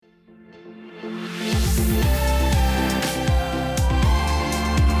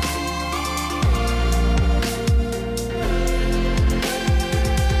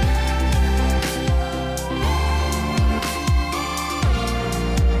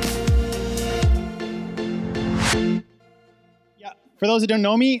For those that don't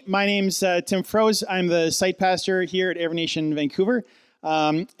know me, my name's Tim Froese. I'm the site pastor here at Every Nation Vancouver,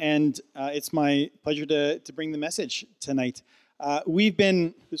 and it's my pleasure to bring the message tonight.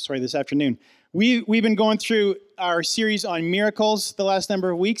 This afternoon. We've been going through our series on miracles the last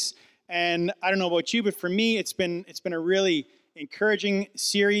number of weeks, and I don't know about you, but for me, it's been a really encouraging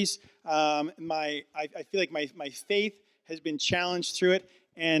series. I feel like my faith has been challenged through it,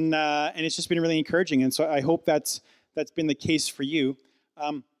 and it's just been really encouraging. And so I hope that's been the case for you.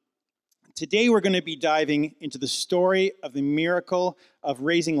 Today we're going to be diving into the story of the miracle of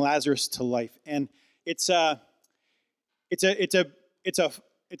raising Lazarus to life, and it's a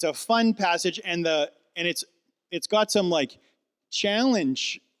fun passage, and it's got some like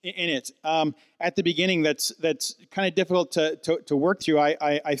challenge in it at the beginning that's kind of difficult to work through.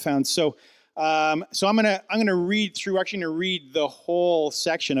 I found so I'm gonna read through. Actually, going to read the whole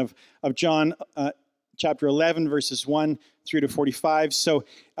section of John chapter 11 verses 1 through to 45. So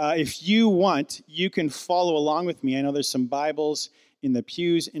if you want, you can follow along with me. I know there's some Bibles in the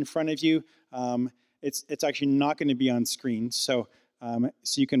pews in front of you. It's actually not going to be on screen, so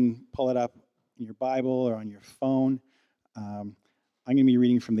you can pull it up in your Bible or on your phone. I'm going to be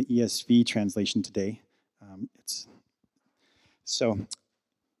reading from the ESV translation today.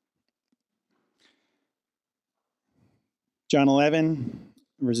 John 11,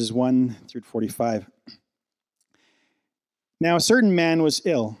 verses 1 through 45. Now a certain man was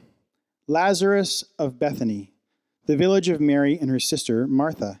ill, Lazarus of Bethany, the village of Mary and her sister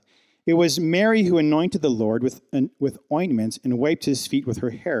Martha. It was Mary who anointed the Lord with ointment and wiped his feet with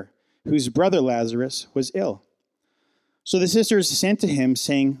her hair, whose brother Lazarus was ill. So the sisters sent to him,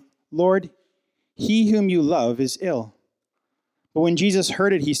 saying, Lord, he whom you love is ill. But when Jesus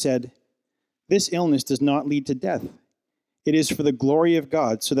heard it, he said, This illness does not lead to death. It is for the glory of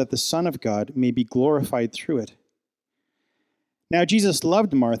God, so that the Son of God may be glorified through it. Now Jesus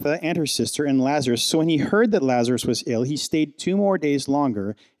loved Martha and her sister and Lazarus, so when he heard that Lazarus was ill, he stayed 2 more days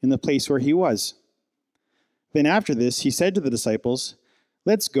longer in the place where he was. Then after this, he said to the disciples,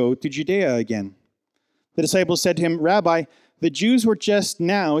 Let's go to Judea again. The disciples said to him, Rabbi, the Jews were just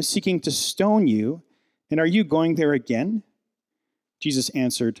now seeking to stone you, and are you going there again? Jesus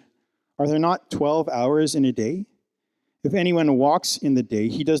answered, Are there not 12 hours in a day? If anyone walks in the day,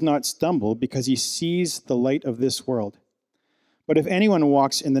 he does not stumble because he sees the light of this world. But if anyone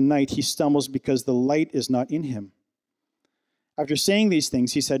walks in the night, he stumbles because the light is not in him. After saying these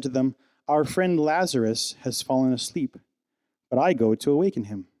things, he said to them, Our friend Lazarus has fallen asleep, but I go to awaken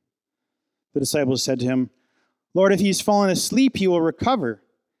him. The disciples said to him, Lord, if he's fallen asleep, he will recover.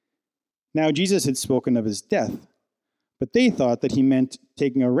 Now Jesus had spoken of his death, but they thought that he meant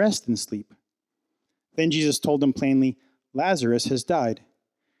taking a rest and sleep. Then Jesus told them plainly, Lazarus has died,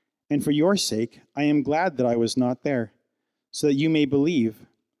 and for your sake I am glad that I was not there, so that you may believe.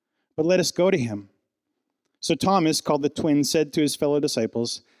 But let us go to him. So Thomas, called the twin, said to his fellow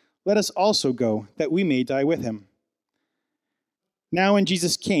disciples, Let us also go, that we may die with him. Now when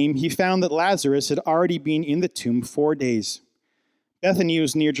Jesus came, he found that Lazarus had already been in the tomb 4 days. Bethany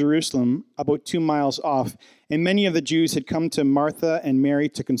was near Jerusalem, about 2 miles off, and many of the Jews had come to Martha and Mary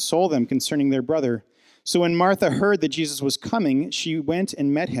to console them concerning their brother. So when Martha heard that Jesus was coming, she went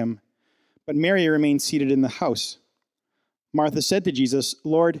and met him, but Mary remained seated in the house. Martha said to Jesus,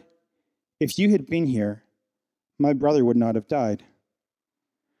 Lord, if you had been here, my brother would not have died.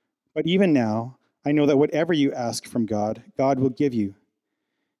 But even now, I know that whatever you ask from God, God will give you.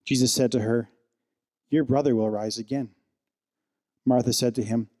 Jesus said to her, Your brother will rise again. Martha said to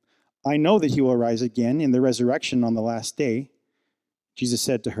him, I know that he will rise again in the resurrection on the last day. Jesus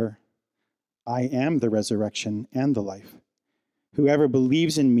said to her, I am the resurrection and the life. Whoever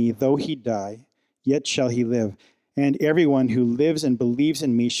believes in me, though he die, yet shall he live. And everyone who lives and believes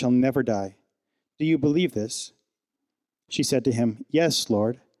in me shall never die. Do you believe this? She said to him, Yes,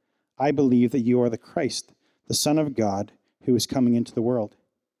 Lord. I believe that you are the Christ, the Son of God, who is coming into the world.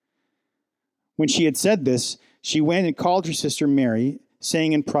 When she had said this, she went and called her sister Mary,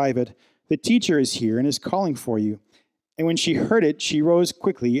 saying in private, The teacher is here and is calling for you. And when she heard it, she rose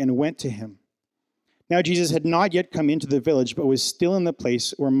quickly and went to him. Now Jesus had not yet come into the village, but was still in the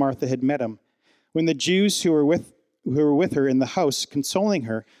place where Martha had met him. When the Jews who were with her in the house, consoling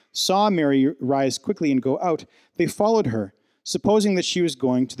her, saw Mary rise quickly and go out, they followed her, supposing that she was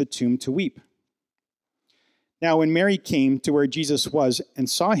going to the tomb to weep. Now when Mary came to where Jesus was and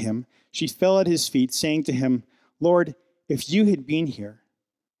saw him, she fell at his feet, saying to him, Lord, if you had been here,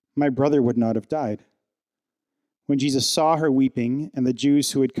 my brother would not have died. When Jesus saw her weeping, and the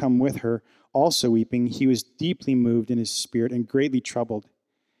Jews who had come with her also weeping, he was deeply moved in his spirit and greatly troubled.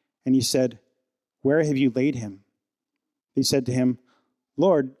 And he said, Where have you laid him? They said to him,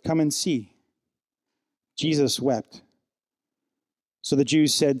 Lord, come and see." Jesus wept. So the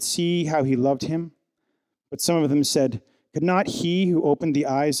Jews said, "See how he loved him." But some of them said, "Could not he who opened the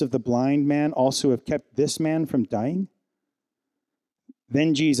eyes of the blind man also have kept this man from dying?"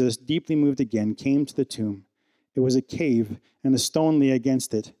 Then Jesus, deeply moved again, came to the tomb. It was a cave, and a stone lay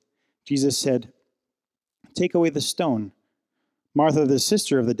against it. Jesus said, "Take away the stone." Martha, the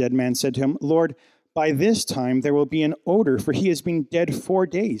sister of the dead man, said to him, "Lord, by this time there will be an odor, for he has been dead 4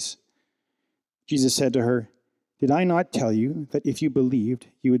 days." Jesus said to her, "Did I not tell you that if you believed,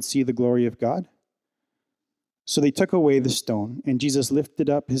 you would see the glory of God?" So they took away the stone, and Jesus lifted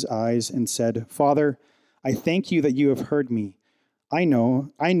up his eyes and said, "Father, I thank you that you have heard me. I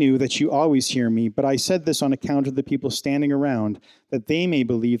knew that you always hear me, but I said this on account of the people standing around, that they may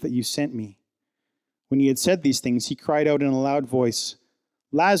believe that you sent me." When he had said these things, he cried out in a loud voice,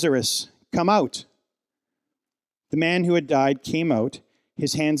 "Lazarus, come out!" The man who had died came out,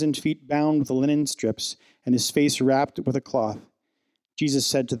 his hands and feet bound with linen strips, and his face wrapped with a cloth. Jesus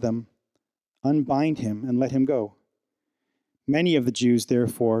said to them, "Unbind him and let him go." Many of the Jews,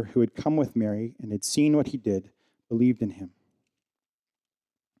 therefore, who had come with Mary and had seen what he did, believed in him.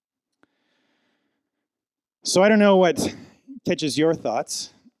 So I don't know what catches your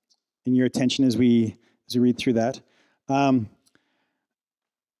thoughts and your attention as we read through that.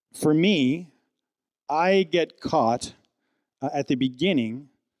 For me, I get caught at the beginning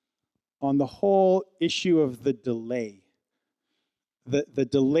on the whole issue of the delay. The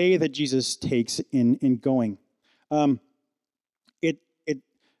delay that Jesus takes in going. The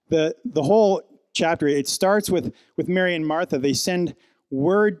whole chapter, it starts with Mary and Martha. They send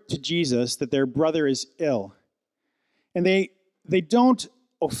word to Jesus that their brother is ill. And they don't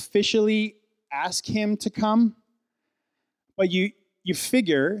officially ask him to come, but you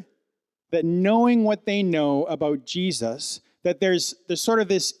figure that knowing what they know about Jesus, that there's sort of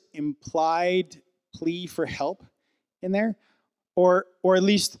this implied plea for help in there, or at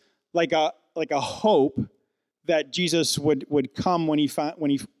least like a hope that Jesus would come when he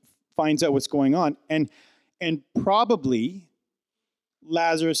finds out what's going on, and probably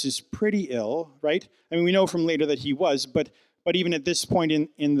Lazarus is pretty ill, right? I mean, we know from later that he was, but even at this point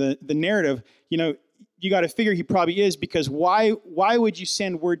in the narrative, you got to figure he probably is, because why would you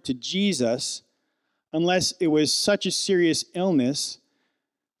send word to Jesus unless it was such a serious illness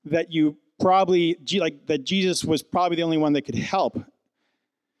that that Jesus was probably the only one that could help?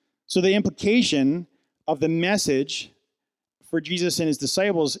 So the implication of the message for Jesus and his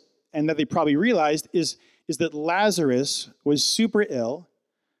disciples, and that they probably realized, is that Lazarus was super ill,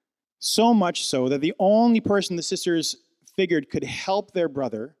 so much so that the only person the sisters figured could help their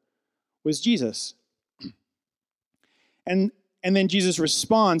brother was Jesus. And then Jesus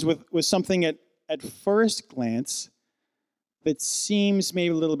responds with something at first glance that seems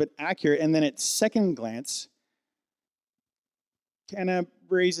maybe a little bit accurate, and then at second glance kind of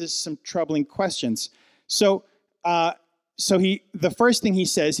raises some troubling questions. So the first thing he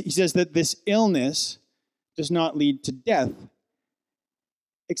says that this illness does not lead to death,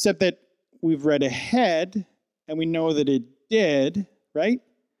 except that we've read ahead and we know that it did, right?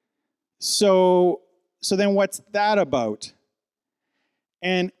 So then what's that about?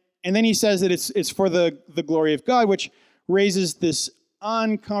 And then he says that it's for the glory of God, which raises this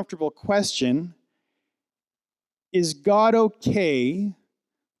uncomfortable question: is God okay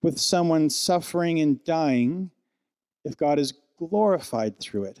with someone suffering and dying if God is glorified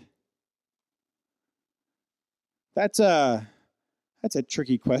through it? That's a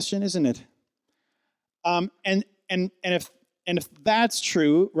tricky question, isn't it? And if that's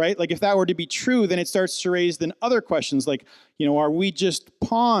true, right? Like if that were to be true, then it starts to raise then other questions like, are we just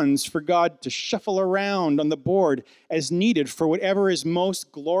pawns for God to shuffle around on the board as needed for whatever is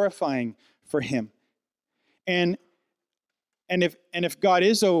most glorifying for him? And if God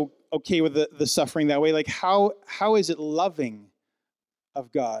is okay with the suffering that way, like how is it loving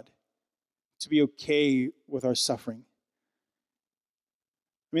of God to be okay with our suffering?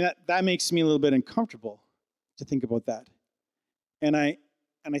 I mean, that makes me a little bit uncomfortable to think about that. And I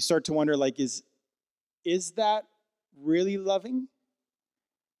start to wonder, like, is that really loving?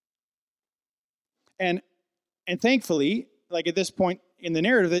 And thankfully, like at this point in the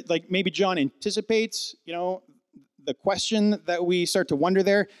narrative, that like maybe John anticipates, the question that we start to wonder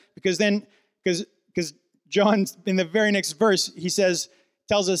there, because John, in the very next verse, he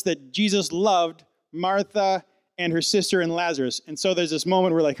tells us that Jesus loved Martha and her sister and Lazarus. And so there's this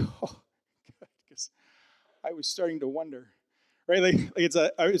moment where like, oh, God, because I was starting to wonder, right? Like it's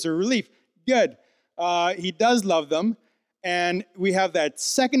a relief. Good. He does love them. And we have that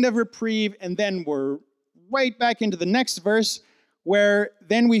second of reprieve, and then we're right back into the next verse where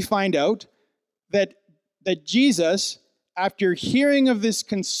then we find out that Jesus, after hearing of this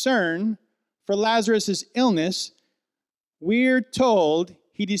concern for Lazarus' illness, we're told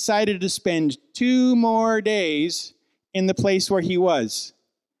he decided to spend 2 more days in the place where he was.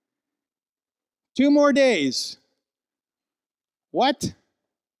 2 more days. What?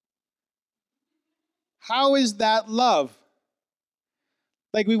 How is that love?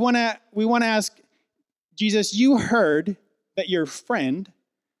 Like we want to ask Jesus, you heard that your friend,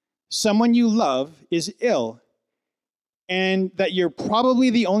 someone you love, is ill, and that you're probably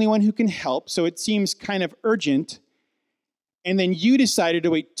the only one who can help, so it seems kind of urgent, and then you decided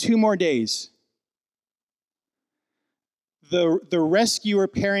to wait 2 more days. The rescuer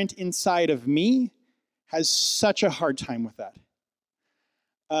parent inside of me has such a hard time with that.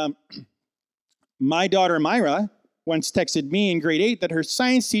 My daughter Myra once texted me in grade 8 that her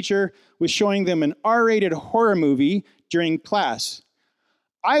science teacher was showing them an R-rated horror movie during class.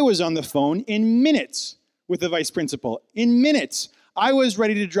 I was on the phone in minutes with the vice principal. In minutes, I was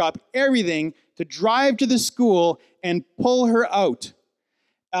ready to drop everything to drive to the school and pull her out.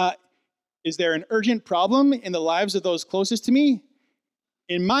 Is there an urgent problem in the lives of those closest to me?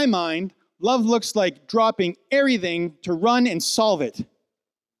 In my mind, love looks like dropping everything to run and solve it.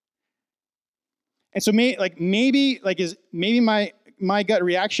 And so maybe my gut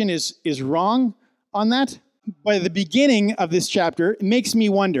reaction is wrong on that. But at the beginning of this chapter, it makes me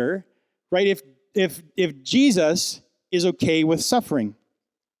wonder, right, if Jesus is okay with suffering.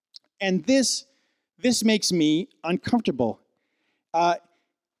 And this makes me uncomfortable.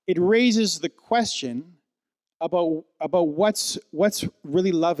 It raises the question about what's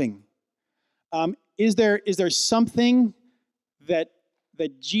really loving. Is there something that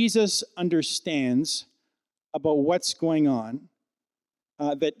Jesus understands about what's going on,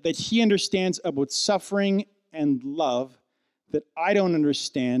 that he understands about suffering and love, that I don't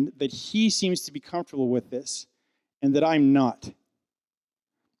understand, that he seems to be comfortable with this, and that I'm not?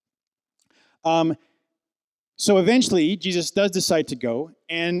 So eventually, Jesus does decide to go,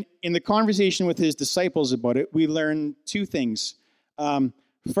 and in the conversation with his disciples about it, we learn 2 things.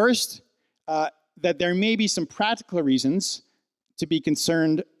 First, that there may be some practical reasons to be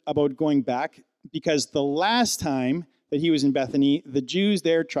concerned about going back, because the last time that he was in Bethany, the Jews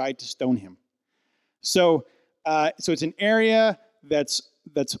there tried to stone him. So it's an area that's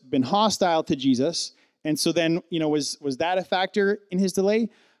been hostile to Jesus, and so then was that a factor in his delay?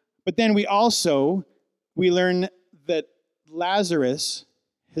 But then we learn that Lazarus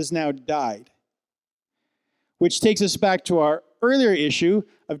has now died, which takes us back to our earlier issue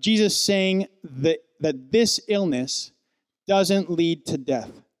of Jesus saying that this illness doesn't lead to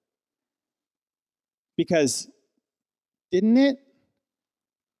death. Because didn't it?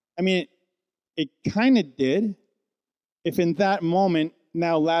 I mean, it kind of did. If in that moment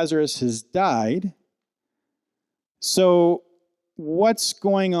now Lazarus has died, so what's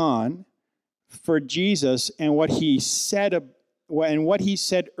going on for Jesus and what he said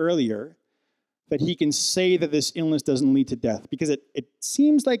earlier, that he can say that this illness doesn't lead to death? Because it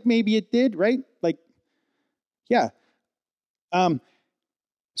seems like maybe it did, right? Like, yeah.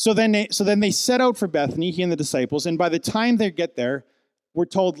 So then they set out for Bethany, he and the disciples, and by the time they get there, we're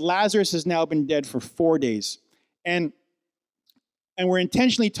told Lazarus has now been dead for 4 days. And we're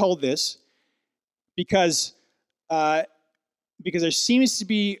intentionally told this because there seems to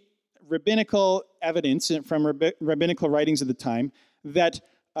be rabbinical evidence from rabbinical writings of the time that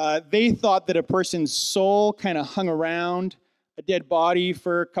they thought that a person's soul kind of hung around a dead body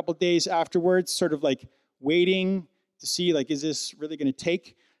for a couple days afterwards, sort of like waiting to see, like, is this really going to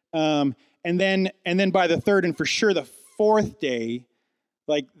take? And then by the 3rd and for sure the 4th day,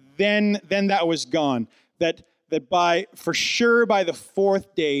 like then that was gone. That by the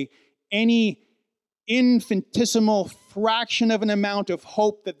 4th day, any infinitesimal fraction of an amount of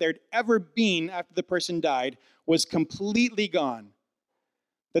hope that there'd ever been after the person died was completely gone.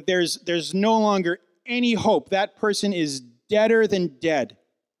 That there's no longer any hope. That person is deader than dead.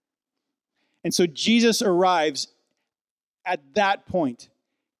 And so Jesus arrives at that point,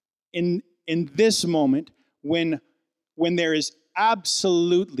 in this moment, when there is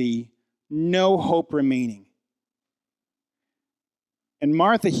absolutely no hope remaining. And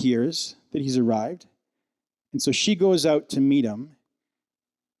Martha hears that he's arrived, and so she goes out to meet him,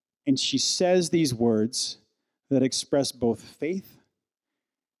 and she says these words that express both faith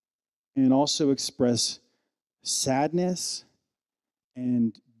and also express sadness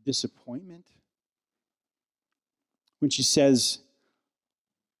and disappointment. When she says,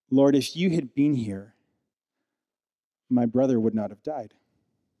 "Lord, if you had been here, my brother would not have died."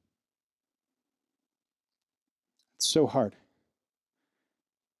 It's so hard.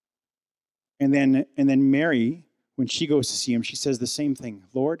 And then Mary, when she goes to see him, she says the same thing.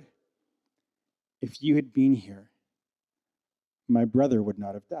 Lord, if you had been here, my brother would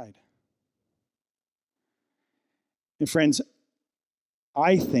not have died. And friends,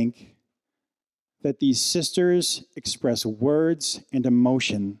 I think that these sisters express words and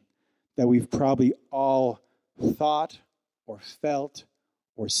emotion that we've probably all thought or felt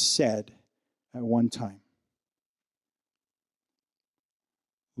or said at one time.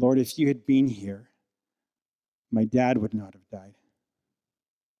 Lord, if you had been here, my dad would not have died.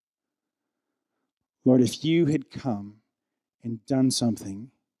 Lord, if you had come and done something,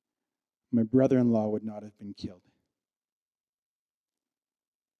 my brother-in-law would not have been killed.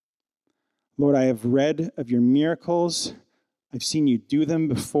 Lord, I have read of your miracles. I've seen you do them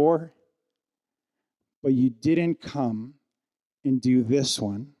before, but you didn't come and do this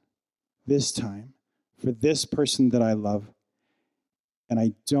one, this time, for this person that I love, and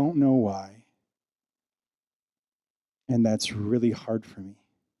I don't know why, and that's really hard for me.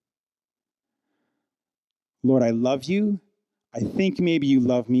 Lord, I love you. I think maybe you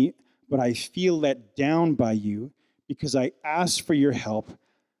love me, but I feel let down by you because I asked for your help.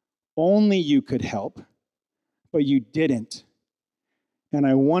 Only you could help, but you didn't. And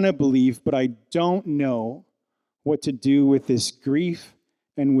I want to believe, but I don't know what to do with this grief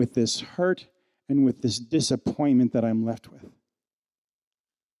and with this hurt and with this disappointment that I'm left with.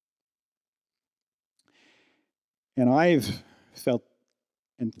 And I've felt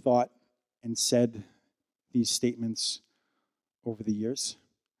and thought and said these statements over the years.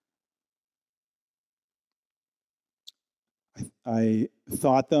 I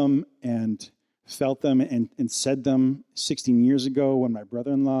thought them and felt them and said them 16 years ago when my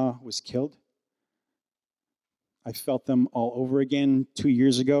brother-in-law was killed. I felt them all over again 2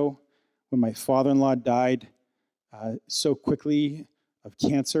 years ago when my father-in-law died so quickly of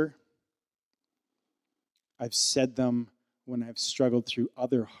cancer. I've said them when I've struggled through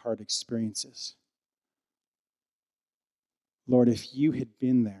other hard experiences. Lord, if you had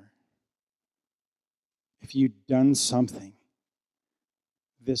been there, if you'd done something,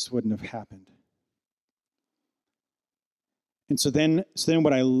 this wouldn't have happened. And so then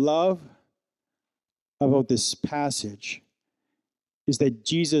what I love about this passage is that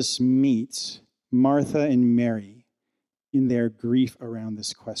Jesus meets Martha and Mary in their grief around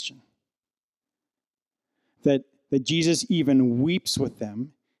this question. That Jesus even weeps with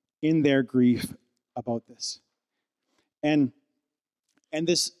them in their grief about this. And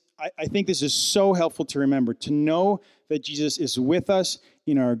this, I think this is so helpful to remember, to know that Jesus is with us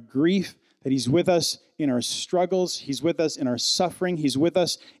in our grief, that he's with us in our struggles, he's with us in our suffering, he's with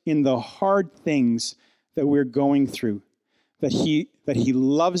us in the hard things that we're going through, that he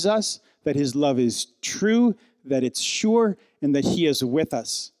loves us, that his love is true, that it's sure, and that he is with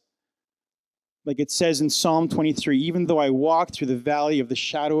us. Like it says in Psalm 23, even though I walk through the valley of the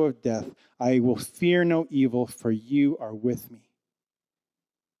shadow of death, I will fear no evil, for you are with me.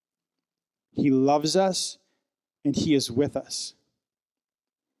 He loves us, and he is with us.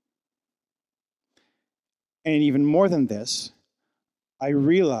 And even more than this, I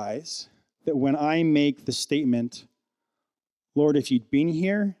realize that when I make the statement, Lord, if you'd been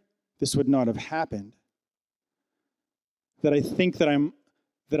here, this would not have happened, that I think that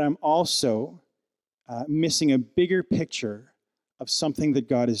I'm also missing a bigger picture of something that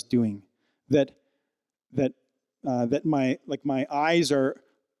God is doing. That my eyes are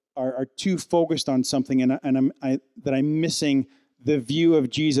too focused on something, and I'm missing the view of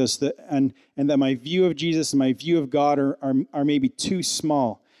Jesus, and that my view of Jesus and my view of God are maybe too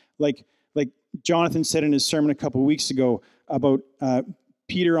small. Like Jonathan said in his sermon a couple of weeks ago about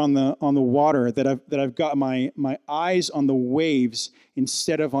Peter on the water, that I've got my eyes on the waves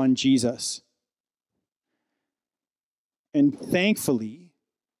instead of on Jesus. And thankfully,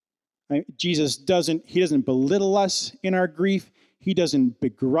 Jesus doesn't belittle us in our grief. He doesn't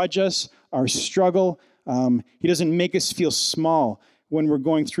begrudge us our struggle. He doesn't make us feel small when we're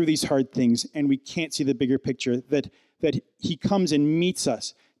going through these hard things and we can't see the bigger picture, that he comes and meets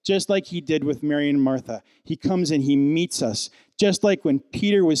us, just like he did with Mary and Martha. He comes and he meets us, just like when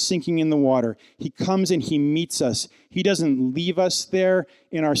Peter was sinking in the water. He comes and he meets us. He doesn't leave us there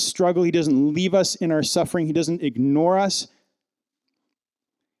in our struggle. He doesn't leave us in our suffering. He doesn't ignore us.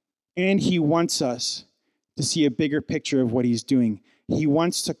 And he wants us to see a bigger picture of what he's doing. He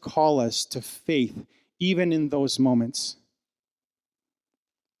wants to call us to faith, even in those moments.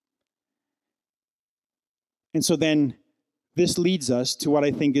 And so then this leads us to what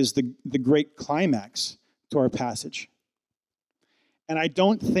I think is the great climax to our passage. And I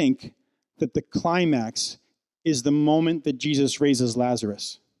don't think that the climax is the moment that Jesus raises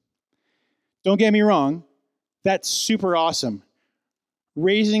Lazarus. Don't get me wrong, that's super awesome.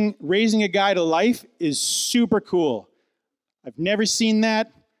 Raising a guy to life is super cool. I've never seen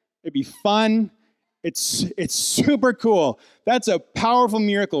that. It'd be fun. It's super cool. That's a powerful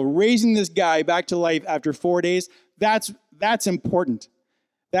miracle. Raising this guy back to life after 4 days, that's important.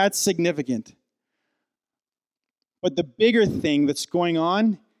 That's significant. But the bigger thing that's going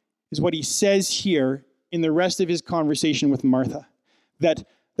on is what he says here in the rest of his conversation with Martha, that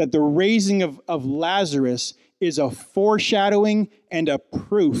the raising of Lazarus is a foreshadowing and a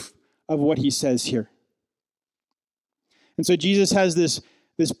proof of what he says here. And so Jesus has this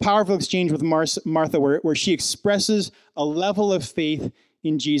powerful exchange with Martha where she expresses a level of faith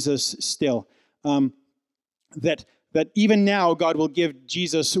in Jesus still. That even now God will give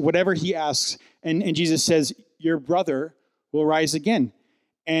Jesus whatever he asks. And Jesus says, your brother will rise again.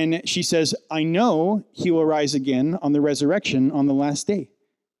 And she says, I know he will rise again on the resurrection on the last day.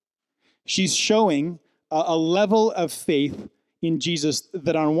 She's showing a level of faith in Jesus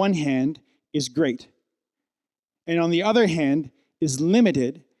that on one hand is great. And on the other hand is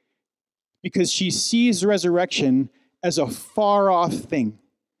limited because she sees resurrection as a far-off thing.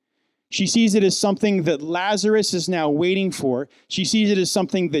 She sees it as something that Lazarus is now waiting for. She sees it as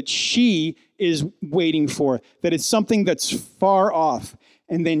something that she is waiting for, that it's something that's far off.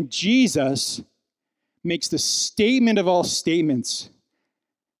 And then Jesus makes the statement of all statements.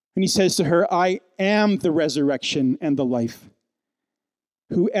 And he says to her, I am the resurrection and the life.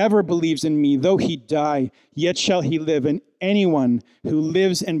 Whoever believes in me, though he die, yet shall he live. And anyone who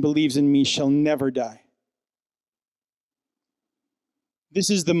lives and believes in me shall never die. This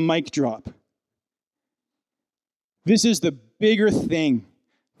is the mic drop. This is the bigger thing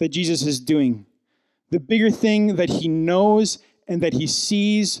that Jesus is doing. The bigger thing that he knows and that he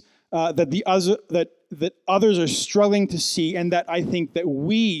sees, that others are struggling to see, and that I think that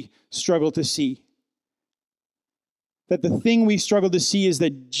we struggle to see. That the thing we struggle to see is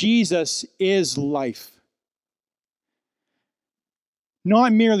that Jesus is life.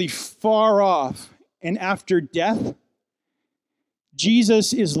 Not merely far off and after death.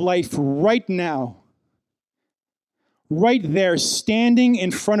 Jesus is life right now. Right there, standing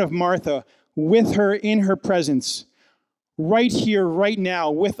in front of Martha, with her in her presence. Right here, right now,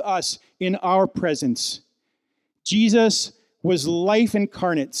 with us in our presence. Jesus was life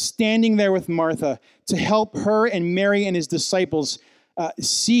incarnate, standing there with Martha to help her and Mary and his disciples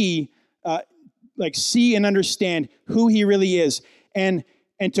see and understand who he really is. And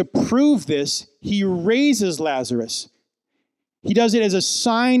to prove this, he raises Lazarus. He does it as a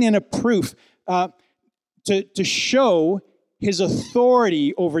sign and a proof to show his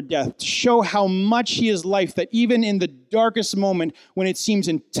authority over death, to show how much he is life, that even in the darkest moment when it seems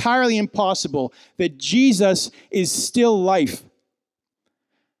entirely impossible, that Jesus is still life.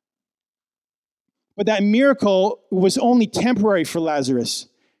 But that miracle was only temporary for Lazarus,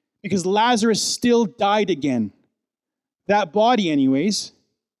 because Lazarus still died again. That body anyways.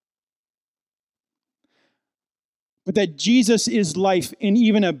 But that Jesus is life in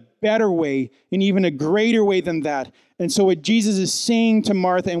even a better way, in even a greater way than that. And so what Jesus is saying to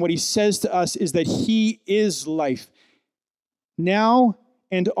Martha and what he says to us is that he is life. Now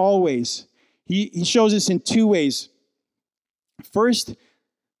and always. He shows us in two ways. First,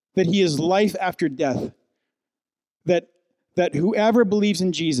 that he is life after death. That whoever believes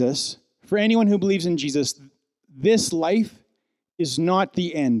in Jesus, for anyone who believes in Jesus, this life is not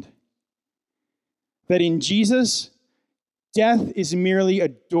the end. That in Jesus, death is merely a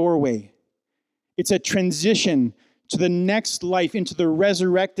doorway. It's a transition to the next life, into the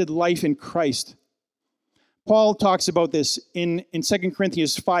resurrected life in Christ. Paul talks about this in 2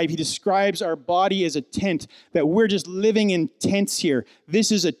 Corinthians 5. He describes our body as a tent, that we're just living in tents here.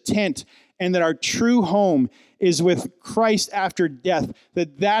 This is a tent, and that our true home is with Christ after death,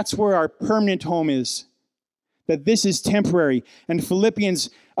 that that's where our permanent home is. That this is temporary. And Philippians,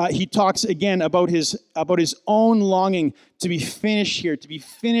 he talks again about his own longing to be finished here, to be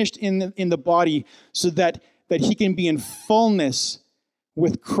finished in the body, so that he can be in fullness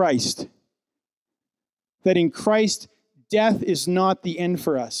with Christ. That in Christ, death is not the end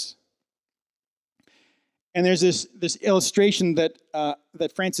for us. And there's this illustration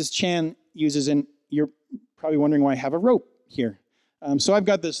that Francis Chan uses, and you're probably wondering why I have a rope here. So I've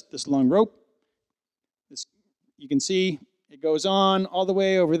got this long rope. You can see it goes on all the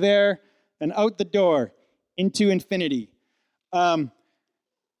way over there and out the door into infinity.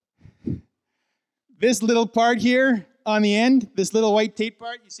 This little part here on the end, this little white tape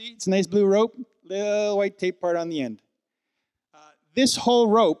part, you see, it's a nice blue rope, little white tape part on the end. This whole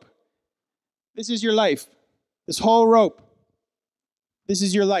rope, this is your life. This whole rope, this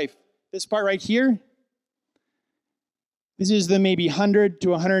is your life. This part right here, this is the maybe 100 to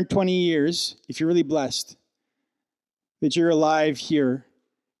 120 years, if you're really blessed, that you're alive here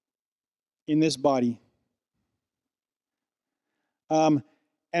in this body. And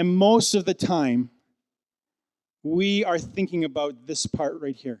most of the time, we are thinking about this part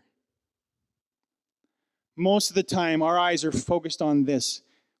right here. Most of the time, our eyes are focused on this.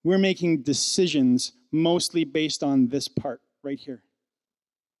 We're making decisions mostly based on this part right here.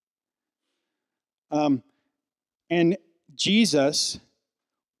 And Jesus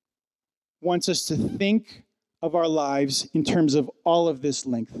wants us to think of our lives in terms of all of this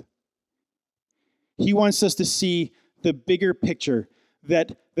length. He wants us to see the bigger picture,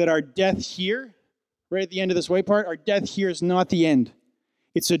 that our death here, right at the end of this white part, our death here is not the end.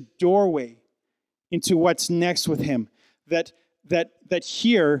 It's a doorway into what's next with him. That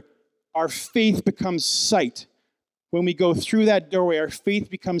here, our faith becomes sight. When we go through that doorway, our faith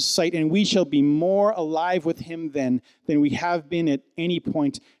becomes sight, and we shall be more alive with him then than we have been at any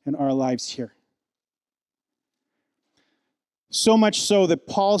point in our lives here. So much so that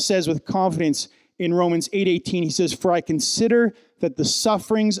Paul says with confidence in Romans 8:18, he says, "For I consider that the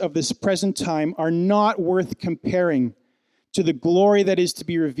sufferings of this present time are not worth comparing to the glory that is to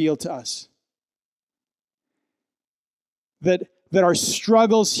be revealed to us." That our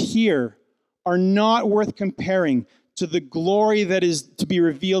struggles here are not worth comparing to the glory that is to be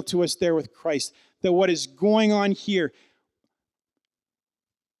revealed to us there with Christ. That what is going on here,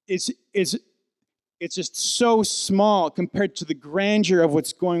 it's just so small compared to the grandeur of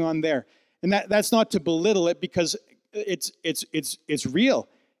what's going on there. And that's not to belittle it, because it's real.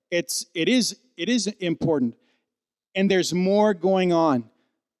 It is important. And there's more going on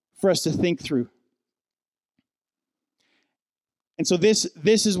for us to think through. And so this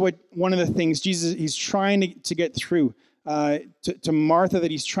is what one of the things Jesus, he's trying to get through to Martha, that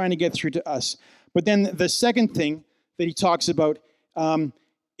he's trying to get through to us. But then the second thing that he talks about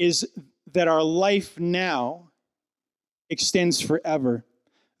is that our life now extends forever.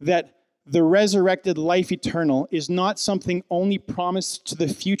 That the resurrected life eternal is not something only promised to the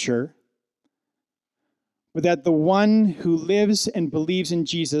future, but that the one who lives and believes in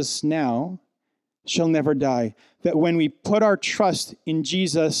Jesus now shall never die. That when we put our trust in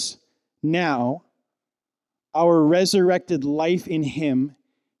Jesus now, our resurrected life in him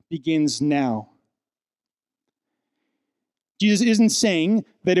begins now. Jesus isn't saying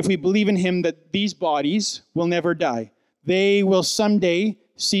that if we believe in him that these bodies will never die. They will someday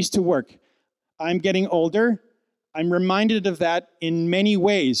cease to work. I'm getting older. I'm reminded of that in many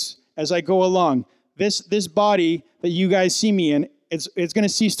ways as I go along. This body that you guys see me in, it's going to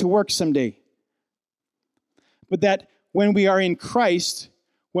cease to work someday. But that when we are in Christ,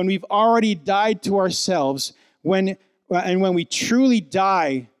 when we've already died to ourselves, when we truly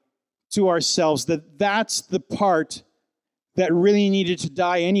die to ourselves, that's the part that really needed to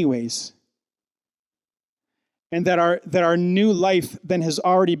die anyways. And that our new life then has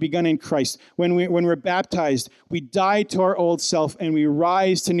already begun in Christ. When we're baptized, we die to our old self and we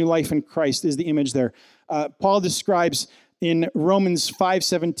rise to new life in Christ, is the image there. Paul describes in Romans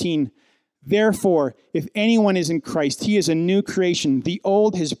 5:17, "Therefore, if anyone is in Christ, he is a new creation. The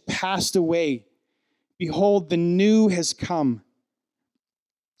old has passed away. Behold, the new has come."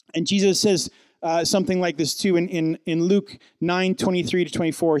 And Jesus says something like this too in Luke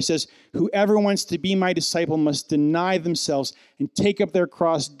 9:23-24. He says, "Whoever wants to be my disciple must deny themselves and take up their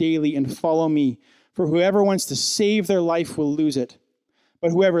cross daily and follow me. For whoever wants to save their life will lose it.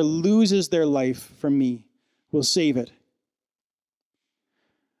 But whoever loses their life for me will save it."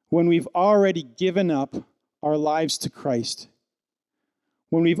 When we've already given up our lives to Christ,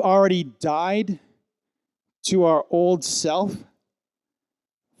 when we've already died to our old self,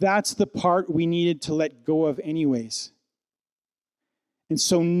 that's the part we needed to let go of anyways. And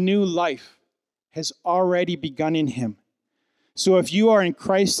so new life has already begun in him. So if you are in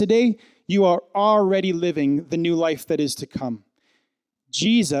Christ today, you are already living the new life that is to come.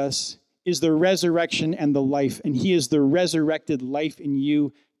 Jesus is the resurrection and the life, and he is the resurrected life in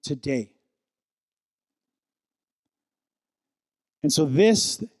you today. And so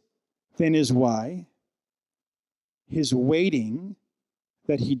this then is why his waiting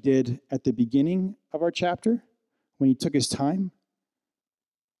that he did at the beginning of our chapter, when he took his time,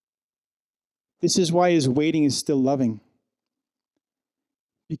 this is why his waiting is still loving.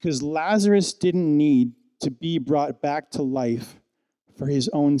 Because Lazarus didn't need to be brought back to life for his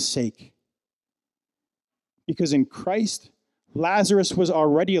own sake. Because in Christ, Lazarus was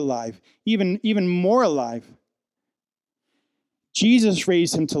already alive, even more alive. Jesus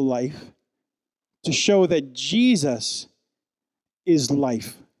raised him to life to show that Jesus is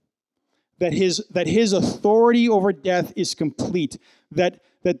life. that his authority over death is complete, that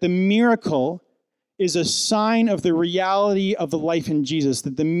the miracle is a sign of the reality of the life in Jesus,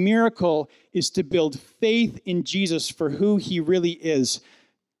 that the miracle is to build faith in Jesus for who he really is.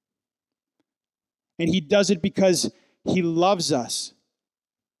 And he does it because he loves us,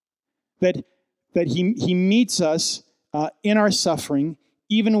 that he meets us in our suffering,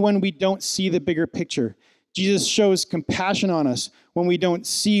 even when we don't see the bigger picture. Jesus shows compassion on us when we don't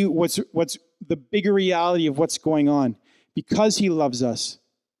see what's the bigger reality of what's going on, because he loves us.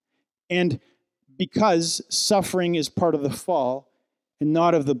 And because suffering is part of the fall and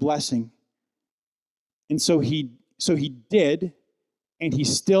not of the blessing. And so he did, and he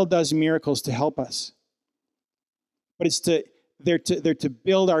still does miracles to help us. But they're to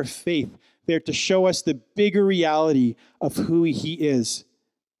build our faith. They're to show us the bigger reality of who he is.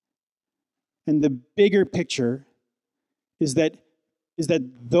 And the bigger picture is that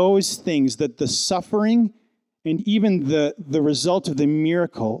those things, that the suffering and even the result of the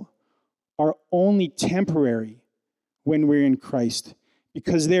miracle are only temporary when we're in Christ,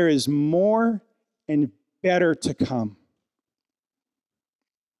 because there is more and better to come.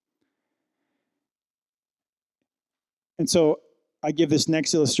 And so I give this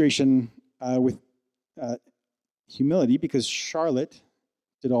next illustration with humility, because Charlotte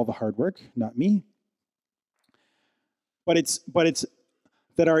did all the hard work, not me. But it's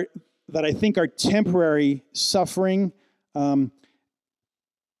that I think our temporary suffering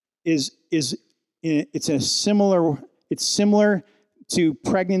it's similar to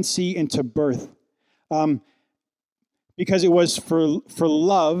pregnancy and to birth, because it was for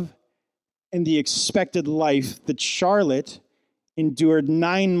love and the expected life that Charlotte endured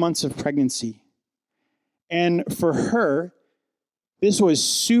 9 months of pregnancy. And for her, this was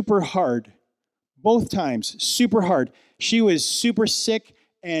super hard. Both times, super hard. She was super sick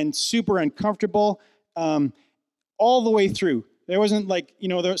and super uncomfortable all the way through. There wasn't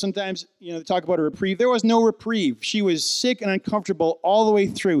sometimes, they talk about a reprieve. There was no reprieve. She was sick and uncomfortable all the way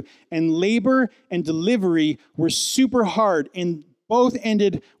through. And labor and delivery were super hard, and both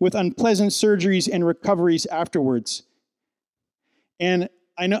ended with unpleasant surgeries and recoveries afterwards. And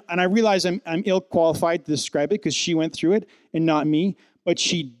I know, and I realize I'm ill qualified to describe it because she went through it and not me, but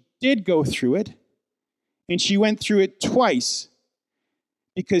she did go through it, and she went through it twice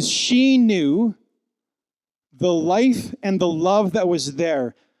because she knew the life and the love that was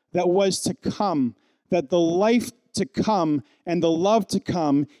there, that was to come, that the life to come and the love to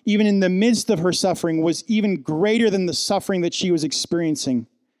come, even in the midst of her suffering, was even greater than the suffering that she was experiencing.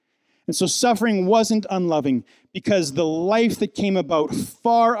 And so suffering wasn't unloving, because the life that came about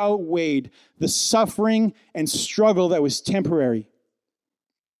far outweighed the suffering and struggle that was temporary.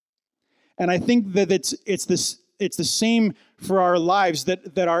 And I think that it's the same for our lives,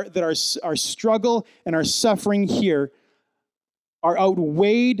 that our struggle and our suffering here are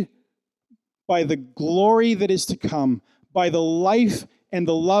outweighed by the glory that is to come, by the life and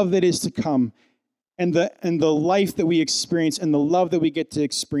the love that is to come, and the life that we experience and the love that we get to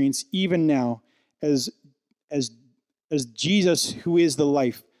experience even now as Jesus, who is the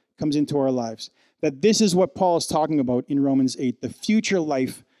life, comes into our lives. That this is what Paul is talking about in Romans 8. The future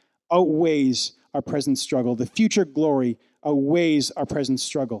life outweighs our present struggle. The future glory outweighs our present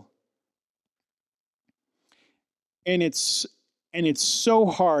struggle. And it's so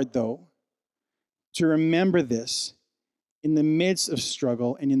hard, though, to remember this in the midst of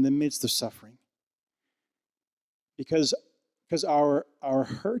struggle and in the midst of suffering. Because our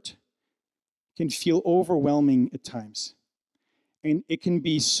hurt can feel overwhelming at times. And it can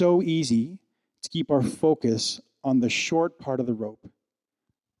be so easy to keep our focus on the short part of the rope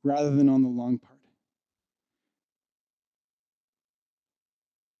rather than on the long part.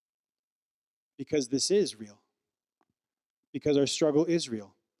 Because this is real. Because our struggle is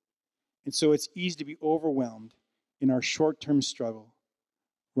real. And so it's easy to be overwhelmed in our short-term struggle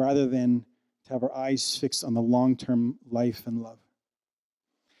rather than to have our eyes fixed on the long-term life and love.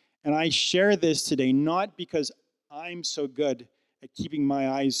 And I share this today not because I'm so good at keeping my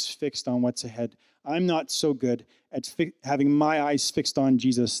eyes fixed on what's ahead. I'm not so good at having my eyes fixed on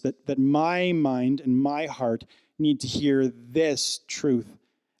Jesus that my mind and my heart need to hear this truth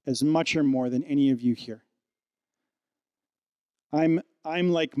as much or more than any of you here. I'm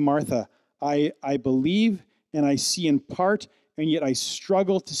like Martha. I believe and I see in part, and yet I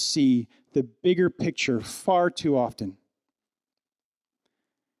struggle to see the bigger picture far too often.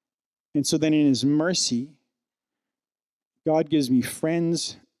 And so then in his mercy, God gives me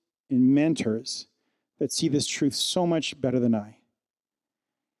friends and mentors that see this truth so much better than I.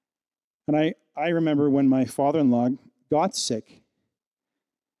 And I remember when my father-in-law got sick,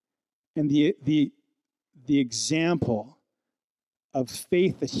 And the example of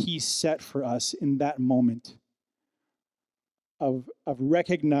faith that he set for us in that moment, of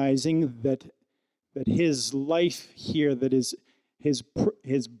recognizing that his life here, that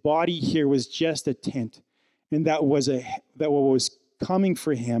his body here was just a tent, and that what was coming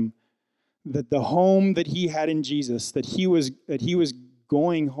for him, that the home that he had in Jesus, that he was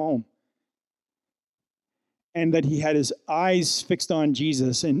going home, and that he had his eyes fixed on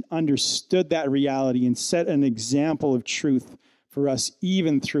Jesus and understood that reality and set an example of truth for us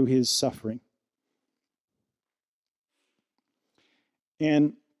even through his suffering.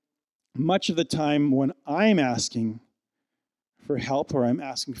 And much of the time when I'm asking for help or I'm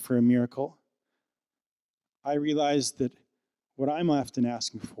asking for a miracle, I realize that what I'm often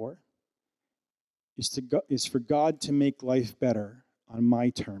asking for is for God to make life better on my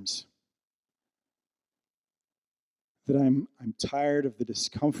terms. That I'm tired of the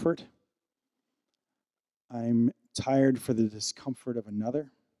discomfort. I'm tired for the discomfort of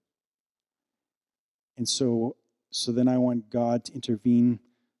another. And so then I want God to intervene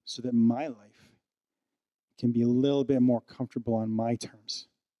so that my life can be a little bit more comfortable on my terms.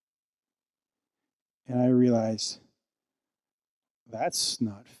 And I realize that's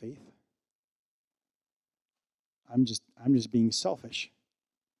not faith. I'm just being selfish.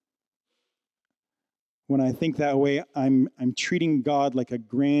 When I think that way, I'm treating God like a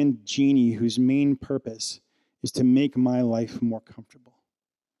grand genie whose main purpose is to make my life more comfortable.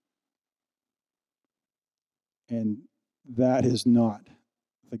 And that is not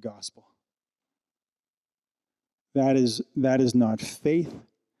the gospel. That is not faith.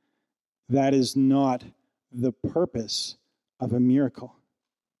 That is not the purpose of a miracle.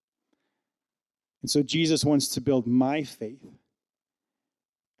 And so Jesus wants to build my faith,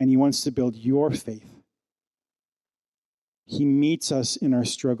 and he wants to build your faith. He meets us in our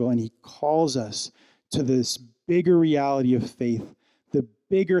struggle, and he calls us to this bigger reality of faith, the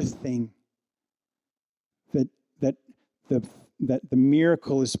bigger thing that the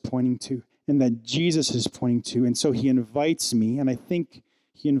miracle is pointing to and that Jesus is pointing to. And so he invites me, and I think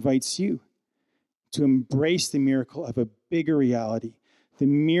he invites you to embrace the miracle of a bigger reality, the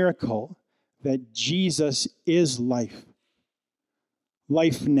miracle that Jesus is life.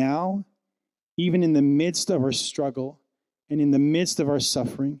 Life now, even in the midst of our struggle and in the midst of our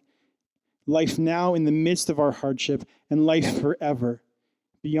suffering, life now in the midst of our hardship, and life forever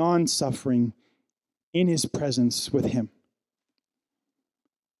beyond suffering in his presence with him.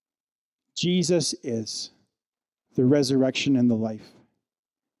 Jesus is the resurrection and the life.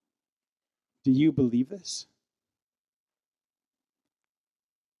 Do you believe this?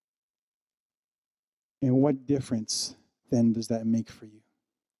 And what difference then does that make for you?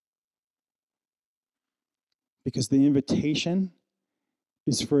 Because the invitation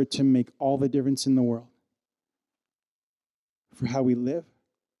is for it to make all the difference in the world. For how we live,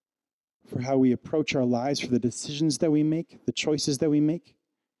 for how we approach our lives, for the decisions that we make, the choices that we make.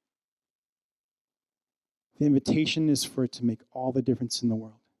 The invitation is for it to make all the difference in the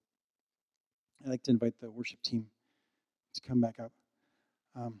world. I'd like to invite the worship team to come back up.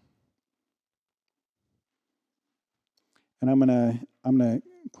 And I'm gonna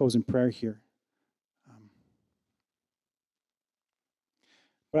close in prayer here.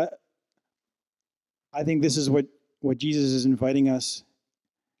 But I think this is what Jesus is inviting us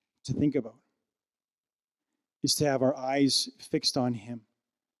to think about, is to have our eyes fixed on him.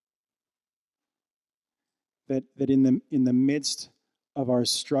 That in the midst of our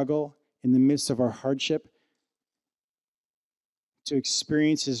struggle, in the midst of our hardship, to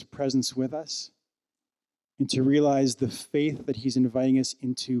experience his presence with us and to realize the faith that he's inviting us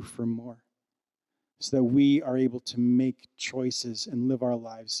into for more, so that we are able to make choices and live our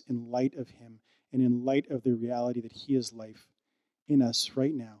lives in light of him and in light of the reality that he is life in us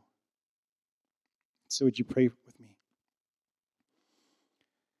right now. So would you pray with me?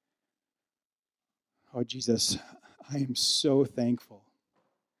 Oh, Jesus, I am so thankful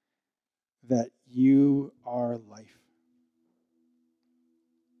that you are life.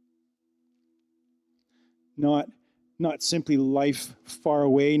 Not simply life far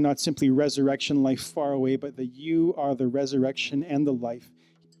away, not simply resurrection life far away, but that you are the resurrection and the life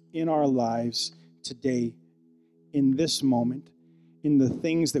in our lives today, in this moment, in the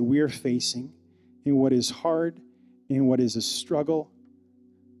things that we're facing, in what is hard, in what is a struggle,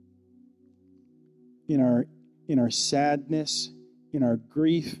 in our sadness, in our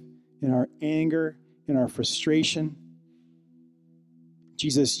grief, in our anger, in our frustration.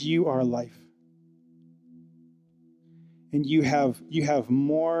 Jesus, you are life. And you have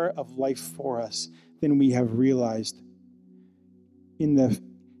more of life for us than we have realized in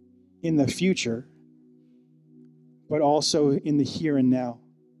in the future, but also in the here and now.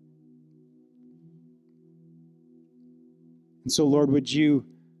 And so, Lord, would you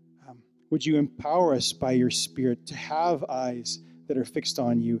empower us by your Spirit to have eyes that are fixed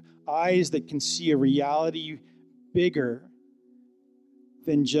on you, eyes that can see a reality bigger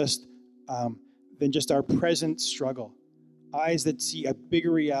than just our present struggle, eyes that see a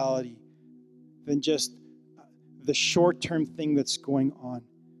bigger reality than just the short-term thing that's going on,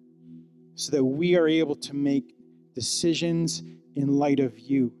 so that we are able to make decisions in light of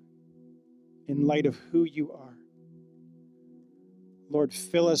you, in light of who you are. Lord,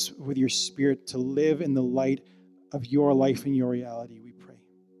 fill us with your Spirit to live in the light of your life and your reality, we pray.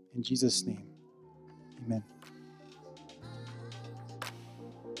 In Jesus' name, amen.